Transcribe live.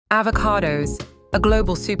Avocados, a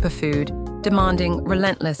global superfood demanding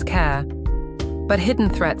relentless care. But hidden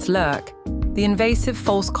threats lurk. The invasive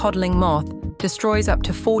false codling moth destroys up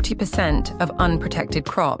to 40% of unprotected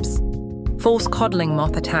crops. False codling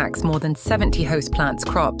moth attacks more than 70 host plants'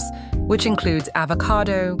 crops, which includes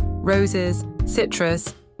avocado, roses,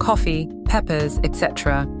 citrus, coffee, peppers,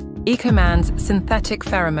 etc. Ecoman's synthetic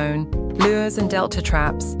pheromone, lures and delta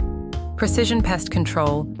traps, precision pest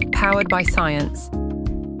control, powered by science.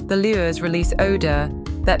 The lures release odor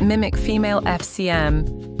that mimic female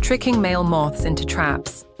FCM, tricking male moths into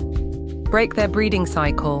traps. Break their breeding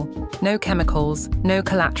cycle, no chemicals, no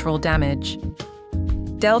collateral damage.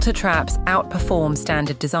 Delta traps outperform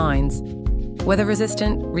standard designs.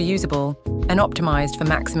 Weather-resistant, reusable, and optimized for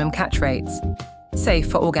maximum catch rates.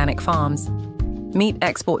 Safe for organic farms. Meet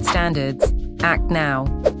export standards. Act now.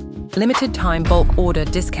 Limited time bulk order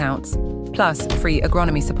discounts, plus free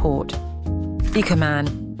agronomy support.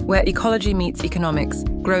 Ecoman, where ecology meets economics.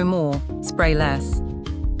 Grow more, spray less.